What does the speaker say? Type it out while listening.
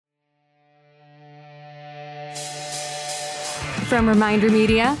From Reminder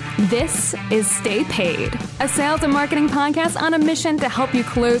Media, this is Stay Paid, a sales and marketing podcast on a mission to help you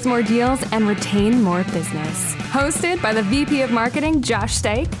close more deals and retain more business. Hosted by the VP of Marketing, Josh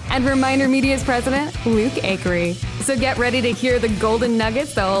Stake, and Reminder Media's president, Luke Akery. So get ready to hear the golden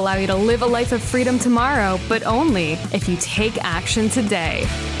nuggets that will allow you to live a life of freedom tomorrow, but only if you take action today.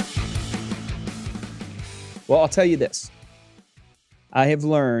 Well, I'll tell you this. I have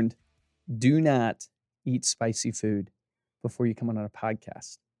learned, do not eat spicy food before you come on a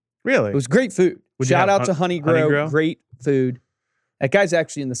podcast. Really? It was great food. Shout out to Honey Grow. Great food. That guy's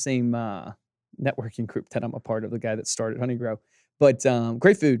actually in the same networking group that I'm a part of, the guy that started Honey Grow. But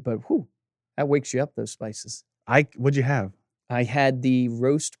great food, but whew, that wakes you up, those spices. What'd you have? I had the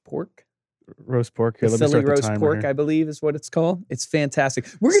roast pork. Roast pork. Here, the Philly roast pork, I believe is what it's called. It's fantastic.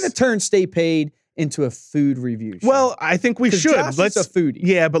 We're going to turn Stay Paid into a food review show. Well, I think we should. Let's a foodie.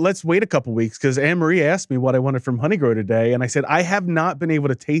 Yeah, but let's wait a couple weeks because Anne-Marie asked me what I wanted from Honey Grow today, and I said I have not been able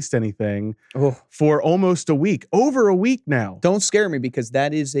to taste anything for almost a week. Over a week now. Don't scare me because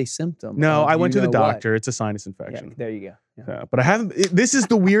that is a symptom. No, I went to the doctor. It's a sinus infection. Yeah, there you go. Yeah. But I haven't. This is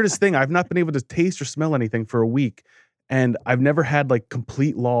the weirdest thing. I've not been able to taste or smell anything for a week, and I've never had like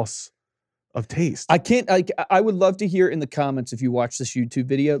complete loss of taste. I would love to hear in the comments if you watch this YouTube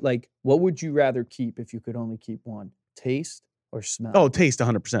video, like, what would you rather keep if you could only keep one? Taste or smell? Oh, taste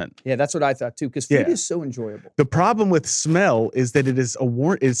 100%. Yeah, that's what I thought too, because food is so enjoyable. The problem with smell is that it is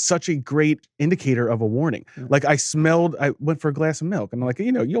such a great indicator of a warning. Mm-hmm. Like I went for a glass of milk, and I'm like,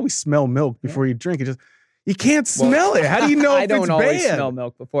 you always smell milk before you drink it. You can't smell it. How do you know if it's bad? I don't always smell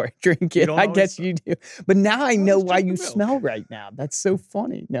milk before I drink it. I guess you do. But now I know why you smell right now. That's so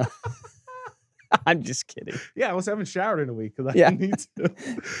funny. No. I'm just kidding. Yeah, I haven't showered in a week because I didn't need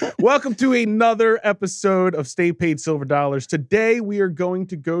to. Welcome to another episode of Stay Paid Silver Dollars. Today, we are going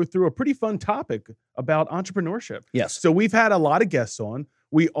to go through a pretty fun topic about entrepreneurship. Yes. So we've had a lot of guests on.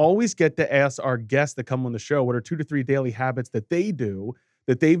 We always get to ask our guests that come on the show what are 2 to 3 daily habits that they do,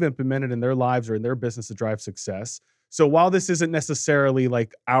 that they've implemented in their lives or in their business to drive success. So while this isn't necessarily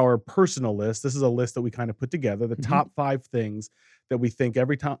like our personal list, this is a list that we kind of put together, the top 5 things that we think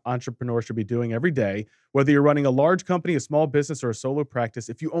every entrepreneur should be doing every day, whether you're running a large company, a small business, or a solo practice.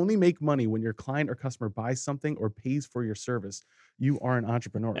 If you only make money when your client or customer buys something or pays for your service, you are an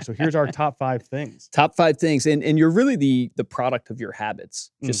entrepreneur. So here's our top 5 things. Top 5 things. And you're really the product of your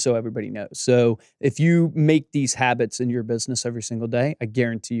habits, just so everybody knows. So if you make these habits in your business every single day, I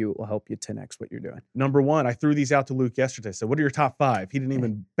guarantee you it will help you 10x what you're doing. Number 1, I threw these out to Luke yesterday. So what are your top 5? He didn't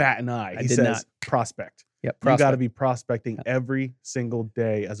even bat an eye. He says prospect. Yep, you got to be prospecting every single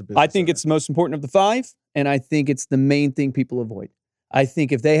day as a business I think it's the most important of the 5, and I think it's the main thing people avoid. I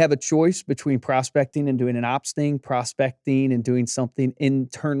think if they have a choice between prospecting and doing an ops thing, prospecting and doing something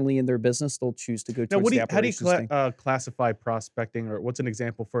internally in their business, they'll choose to go towards the operations thing. How do you classify prospecting, or what's an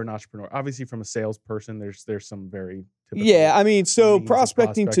example for an entrepreneur? Obviously, from a salesperson, there's some very typical. Yeah, I mean, so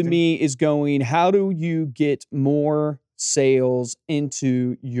prospecting to me is going, how do you get more sales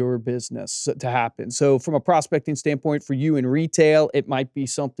into your business to happen? So from a prospecting standpoint, for you in retail, it might be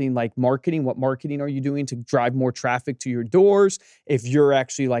something like marketing. What marketing are you doing to drive more traffic to your doors? If you're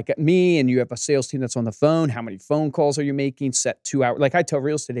actually like me and you have a sales team that's on the phone, how many phone calls are you making? Set 2 hours. Like I tell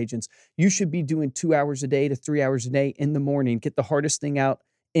real estate agents, you should be doing 2 hours a day to 3 hours a day in the morning. Get the hardest thing out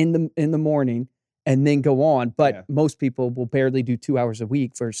in the morning and then go on. But most people will barely do 2 hours a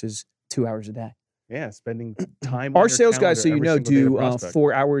week versus 2 hours a day. Yeah, spending time. Our sales guys, so you know, do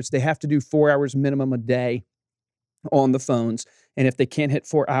 4 hours. They have to do 4 hours minimum a day on the phones. And if they can't hit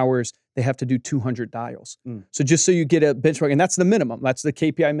 4 hours, they have to do 200 dials. So just so you get a benchmark, and that's the minimum. That's the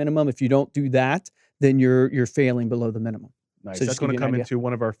KPI minimum. If you don't do that, then you're failing below the minimum. Nice. So that's going to come into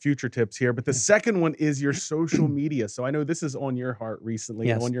one of our future tips here. But the second one is your social media. So I know this is on your heart recently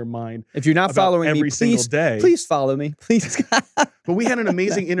and on your mind. If you're not following me, please follow me. Please. But we had an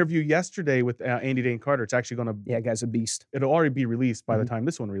amazing interview yesterday with Andy Dane Carter. It's actually going to... Yeah, guy's a beast. It'll already be released by the time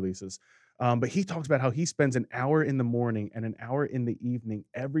this one releases. But he talks about how he spends an hour in the morning and an hour in the evening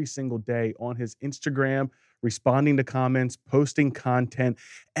every single day on his Instagram, responding to comments, posting content,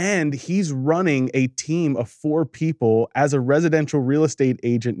 and he's running a team of 4 people as a residential real estate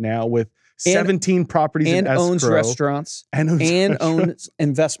agent now with 17 properties in escrow. And owns restaurants. And owns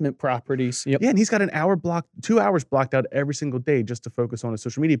investment properties. Yep. Yeah, and he's got 2 hours blocked out every single day just to focus on his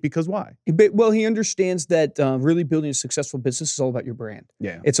social media. Because why? Well, he understands that really building a successful business is all about your brand.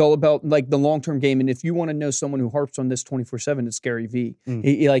 Yeah. It's all about like the long-term game. And if you want to know someone who harps on this 24/7, it's Gary Vee.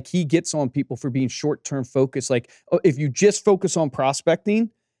 He gets on people for being short-term focused. Like if you just focus on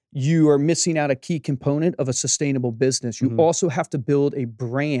prospecting, you are missing out a key component of a sustainable business. You also have to build a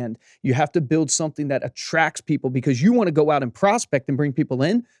brand. You have to build something that attracts people, because you want to go out and prospect and bring people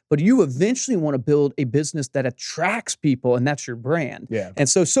in, but you eventually want to build a business that attracts people, and that's your brand. Yeah. And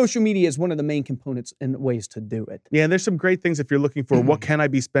so social media is one of the main components and ways to do it. Yeah, and there's some great things if you're looking for what can I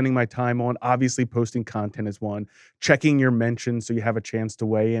be spending my time on. Obviously, posting content is one. Checking your mentions so you have a chance to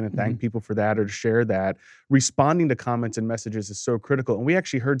weigh in and thank people for that or to share that. Responding to comments and messages is so critical. And we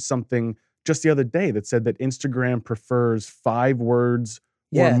actually heard something just the other day that said that Instagram prefers 5 words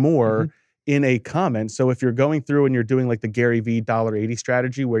or more in a comment. So if you're going through and you're doing like the Gary V $1.80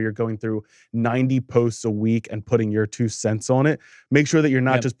 strategy, where you're going through 90 posts a week and putting your 2 cents on it, make sure that you're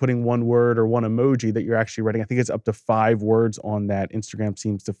not just putting 1 word or 1 emoji, that you're actually writing. I think it's up to 5 words on that. Instagram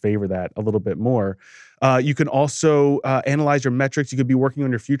seems to favor that a little bit more. You can also analyze your metrics. You could be working on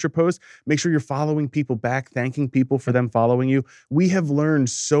your future posts. Make sure you're following people back, thanking people for them following you. We have learned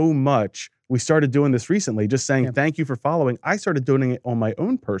so much. We started doing this recently, just saying thank you for following. I started doing it on my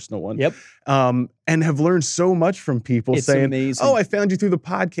own personal one. And have learned so much from people saying, amazing. Oh, I found you through the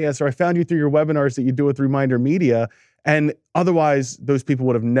podcast, or I found you through your webinars that you do with Reminder Media. And otherwise, those people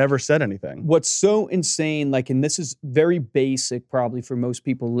would have never said anything. What's so insane, and this is very basic probably for most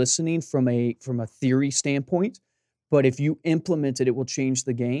people listening from a theory standpoint, but if you implement it, it will change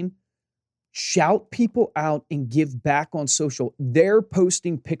the game. Shout people out and give back on social. They're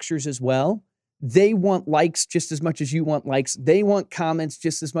posting pictures as well. They want likes just as much as you want likes. They want comments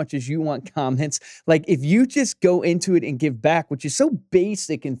just as much as you want comments. If you just go into it and give back, which is so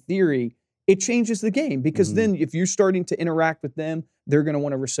basic in theory, it changes the game, because then if you're starting to interact with them, they're going to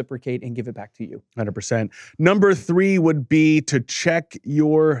want to reciprocate and give it back to you. 100%. Number 3 would be to check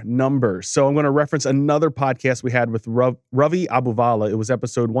your numbers. So I'm going to reference another podcast we had with Ravi Abuvala. It was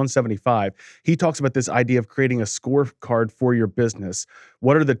episode 175. He talks about this idea of creating a scorecard for your business.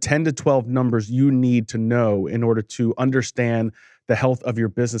 What are the 10 to 12 numbers you need to know in order to understand the health of your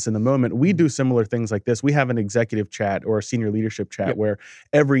business in the moment? We do similar things like this. We have an executive chat or a senior leadership chat where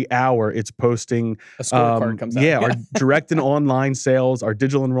every hour it's posting a scorecard comes out. Our direct and online sales, our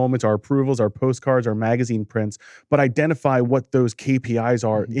digital enrollments, our approvals, our postcards, our magazine prints, but identify what those KPIs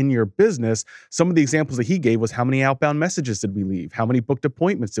are in your business. Some of the examples that he gave was, how many outbound messages did we leave? How many booked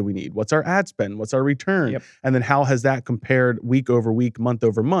appointments did we need? What's our ad spend? What's our return? And then how has that compared week over week, month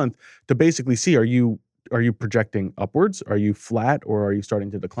over month, to basically see, are you projecting upwards? Are you flat, or are you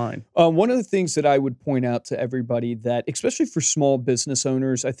starting to decline? One of the things that I would point out to everybody, that especially for small business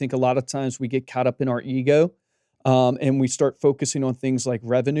owners, I think a lot of times we get caught up in our ego and we start focusing on things like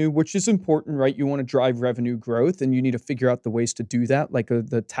revenue, which is important, right? You want to drive revenue growth, and you need to figure out the ways to do that, like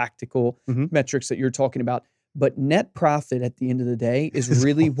the tactical metrics that you're talking about. But net profit at the end of the day is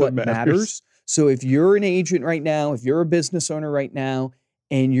really what matters. So if you're an agent right now, if you're a business owner right now,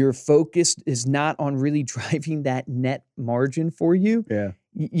 and your focus is not on really driving that net margin for you,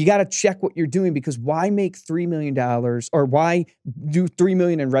 you got to check what you're doing, because why make $3 million, or why do $3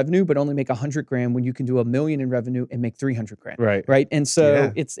 million in revenue but only make $100,000 when you can do $1 million in revenue and make $300,000? Right. And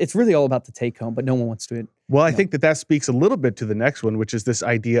so it's really all about the take home, but no one wants to do it. Well, I think that speaks a little bit to the next one, which is this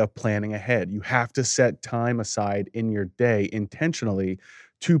idea of planning ahead. You have to set time aside in your day intentionally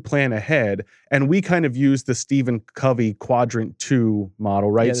to plan ahead. And we kind of use the Stephen Covey Quadrant 2 model,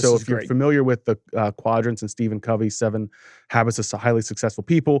 right? Yeah, so if you're familiar with the quadrants and Stephen Covey's 7 Habits of Highly Successful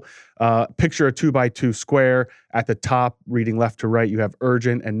People, picture a 2x2 square. At the top, reading left to right, you have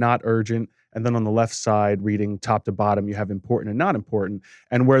urgent and not urgent. And then on the left side, reading top to bottom, you have important and not important.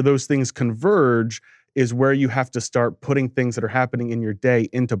 And where those things converge is where you have to start putting things that are happening in your day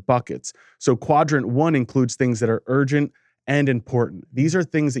into buckets. So quadrant 1 includes things that are urgent and important. These are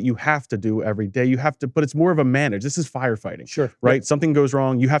things that you have to do every day. You have to, but it's more of a manage. This is firefighting. Right? Something goes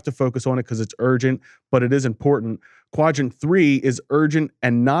wrong, you have to focus on it because it's urgent, but it is important. Quadrant 3 is urgent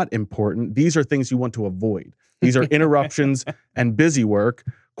and not important. These are things you want to avoid. These are interruptions and busy work.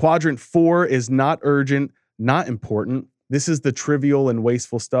 Quadrant 4 is not urgent, not important. This is the trivial and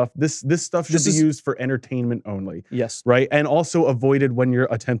wasteful stuff. This stuff should be used for entertainment only. Right? And also avoided when you're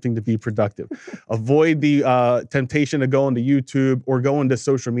attempting to be productive. Avoid the temptation to go into YouTube or go into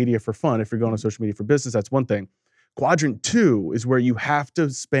social media for fun. If you're going to social media for business, that's one thing. Quadrant 2 is where you have to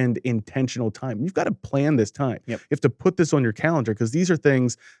spend intentional time. You've got to plan this time. You have to put this on your calendar, because these are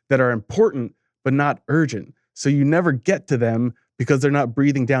things that are important but not urgent. So you never get to them because they're not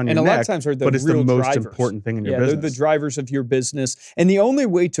breathing down your neck. And a lot of times are but it's the most drivers. important thing in your business. They're the drivers of your business. And the only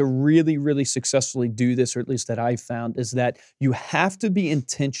way to really, really successfully do this, or at least that I've found, is that you have to be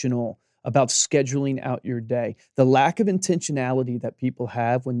intentional about scheduling out your day. The lack of intentionality that people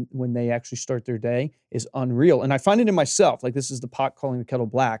have when they actually start their day is unreal. And I find it in myself, like this is the pot calling the kettle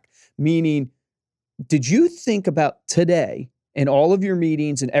black, meaning, did you think about today and all of your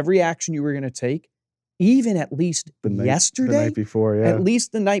meetings and every action you were going to take, even at least yesterday? The night before, yeah. At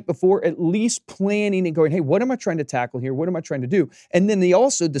least the night before, at least planning and going, hey, what am I trying to tackle here? What am I trying to do? And then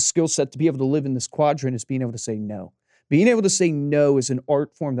the skill set to be able to live in this quadrant is being able to say no. Being able to say no is an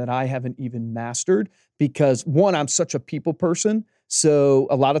art form that I haven't even mastered because, one, I'm such a people person. So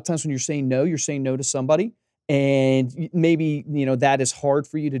a lot of times when you're saying no to somebody. And maybe, that is hard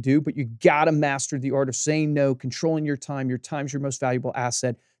for you to do, but you got to master the art of saying no, controlling your time. Your time's your most valuable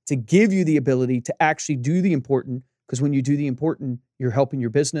asset to give you the ability to actually do the important. Because when you do the important, you're helping your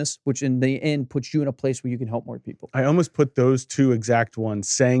business, which in the end puts you in a place where you can help more people. I almost put those two exact ones,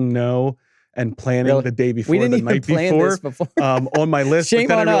 saying no and planning the day before, the night before. On my list. Shame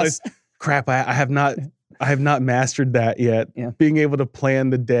but then on I realized, us. crap, I have not mastered that yet. Yeah. Being able to plan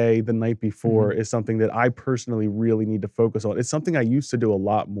the day the night before is something that I personally really need to focus on. It's something I used to do a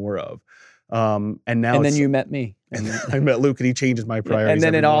lot more of. And now and then you met me. And then I met Luke and he changes my priorities. And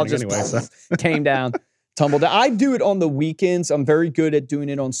then it all just anyway, came down, tumbled down. I do it on the weekends. I'm very good at doing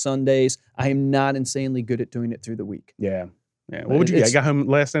it on Sundays. I am not insanely good at doing it through the week. Yeah. Yeah. What would you get? I got home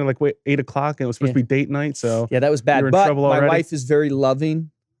last night at 8 o'clock and it was supposed to be date night. So yeah, that was bad. You were in but trouble my already? wife is very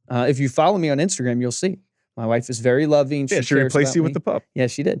loving. If you follow me on Instagram, you'll see. My wife is very loving. She replaced you with the pup. Yeah,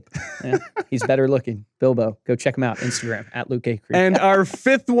 she did. Yeah. He's better looking. Bilbo. Go check him out. Instagram, @LukeAcree. And our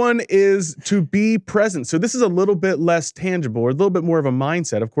fifth one is to be present. So this is a little bit less tangible, or a little bit more of a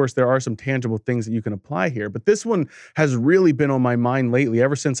mindset. Of course, there are some tangible things that you can apply here, but this one has really been on my mind lately,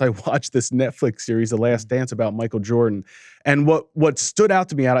 ever since I watched this Netflix series, The Last Dance, about Michael Jordan. And what stood out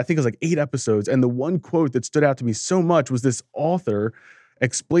to me, I think it was 8 episodes, and the one quote that stood out to me so much was this author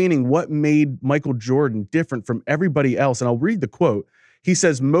explaining what made Michael Jordan different from everybody else. And I'll read the quote. He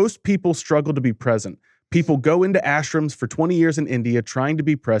says, "Most people struggle to be present. People go into ashrams for 20 years in India trying to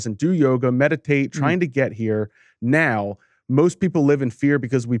be present, do yoga, meditate, trying to get here. Now, most people live in fear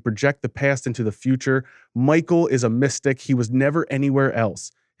because we project the past into the future. Michael is a mystic. He was never anywhere else.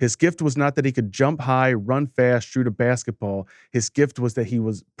 His gift was not that he could jump high, run fast, shoot a basketball. His gift was that he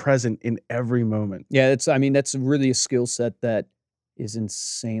was present in every moment." Yeah, that's really a skill set that is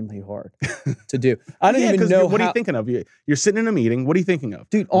insanely hard to do. I don't even know. What are you thinking of? You're sitting in a meeting. What are you thinking of?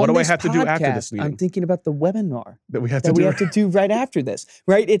 Dude, what do I have to do after this meeting? I'm thinking about the webinar that we have to do right after this,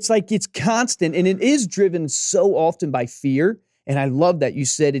 right? It's like it's constant, and it is driven so often by fear. And I love that you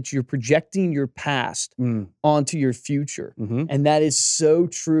said you're projecting your past onto your future. Mm-hmm. And that is so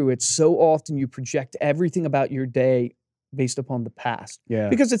true. It's so often you project everything about your day based upon the past. Yeah.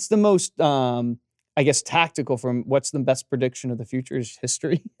 Because it's the most tactical from what's the best prediction of the future is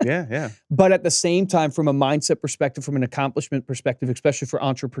history. Yeah. But at the same time, from a mindset perspective, from an accomplishment perspective, especially for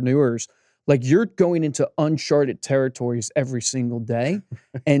entrepreneurs, like you're going into uncharted territories every single day.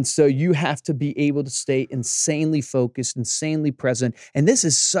 And so you have to be able to stay insanely focused, insanely present. And this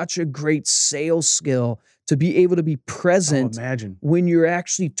is such a great sales skill to be able to be present when you're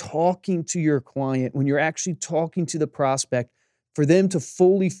actually talking to your client, when you're actually talking to the prospect, for them to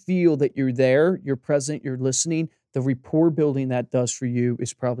fully feel that you're there, you're present, you're listening. The rapport building that does for you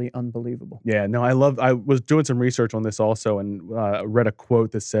is probably unbelievable. Yeah, no, I was doing some research on this also and read a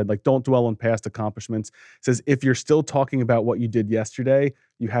quote that said, don't dwell on past accomplishments. It says, if you're still talking about what you did yesterday,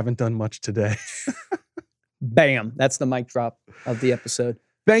 you haven't done much today. Bam. That's the mic drop of the episode.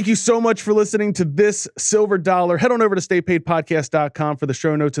 Thank you so much for listening to this Silver Dollar. Head on over to staypaidpodcast.com for the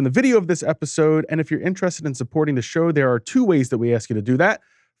show notes and the video of this episode. And if you're interested in supporting the show, there are 2 ways that we ask you to do that.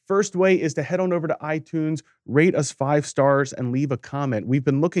 First way is to head on over to iTunes, rate us 5 stars, and leave a comment. We've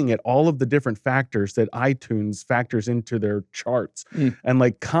been looking at all of the different factors that iTunes factors into their charts.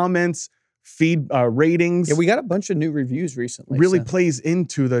 And comments, ratings. Yeah, we got a bunch of new reviews recently. Really plays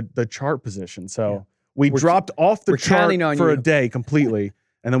into the chart position. So we dropped off the chart for a day completely.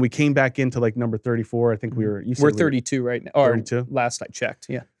 And then we came back into number 34. I think we're 32 right now. 32? Last I checked,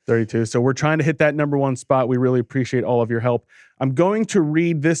 yeah. 32. So we're trying to hit that number 1 spot. We really appreciate all of your help. I'm going to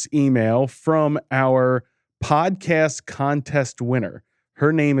read this email from our podcast contest winner.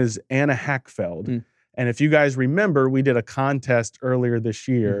 Her name is Anna Hackfeld. And if you guys remember, we did a contest earlier this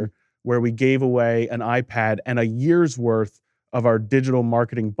year where we gave away an iPad and a year's worth of our digital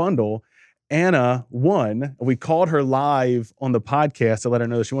marketing bundle. Anna won. We called her live on the podcast to let her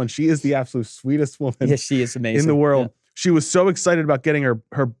know that she won. She is the absolute sweetest woman she is amazing. in the world. Yeah. She was so excited about getting her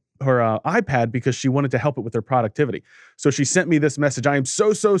iPad because she wanted to help it with her productivity. So she sent me this message. I am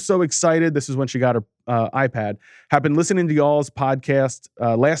so excited. This is when she got her iPad. Have been listening to y'all's podcast,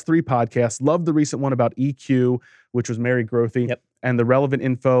 last 3 podcasts. Loved the recent one about EQ, which was Mary Grothy. Yep. And the relevant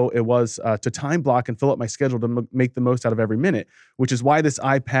info, it was to time block and fill up my schedule to make the most out of every minute, which is why this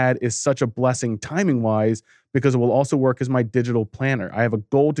iPad is such a blessing timing-wise, because it will also work as my digital planner. I have a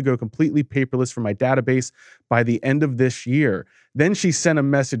goal to go completely paperless for my database by the end of this year. Then she sent a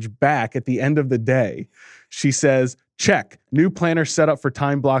message back at the end of the day. She says, check, new planner set up for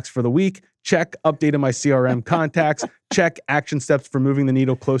time blocks for the week. Check, updated my CRM contacts. Check, action steps for moving the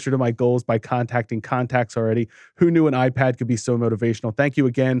needle closer to my goals by contacting contacts already. Who knew an iPad could be so motivational? Thank you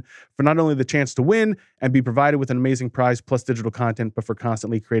again for not only the chance to win and be provided with an amazing prize plus digital content, but for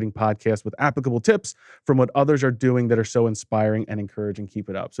constantly creating podcasts with applicable tips from what others are doing that are so inspiring and encouraging. Keep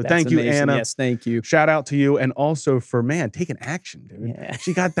it up. So That's thank you, amazing. Anna. Yes, thank you. Shout out to you. And also for, taking action, dude. Yeah.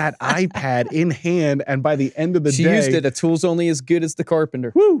 She got that iPad in hand, and by the end of the She day... used it. A tool's only as good as the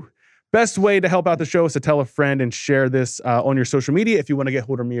carpenter. Woo! Best way to help out the show is to tell a friend and share this on your social media. If you want to get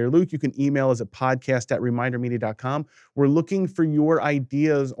hold of me or Luke, you can email us at podcast@remindermedia.com. We're looking for your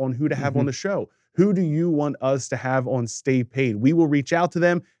ideas on who to have on the show. Who do you want us to have on Stay Paid? We will reach out to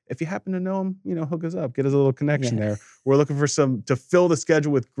them. If you happen to know them, hook us up. Get us a little connection there. We're looking for to fill the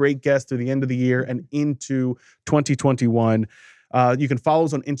schedule with great guests through the end of the year and into 2021. You can follow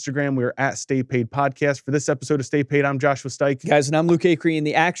us on Instagram. We're at Stay Paid Podcast. For this episode of Stay Paid, I'm Joshua Stike. Guys, and I'm Luke Acree, and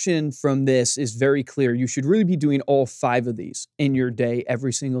the action from this is very clear. You should really be doing all 5 of these in your day,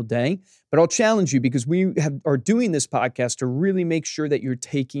 every single day. But I'll challenge you, because we are doing this podcast to really make sure that you're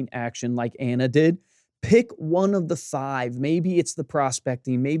taking action like Anna did. Pick one of the 5. Maybe it's the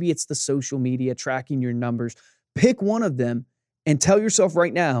prospecting. Maybe it's the social media, tracking your numbers. Pick one of them and tell yourself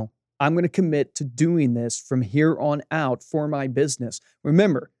right now, I'm going to commit to doing this from here on out for my business.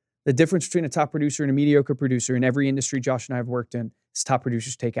 Remember, the difference between a top producer and a mediocre producer in every industry Josh and I have worked in is top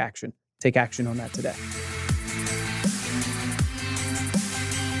producers take action. Take action on that today.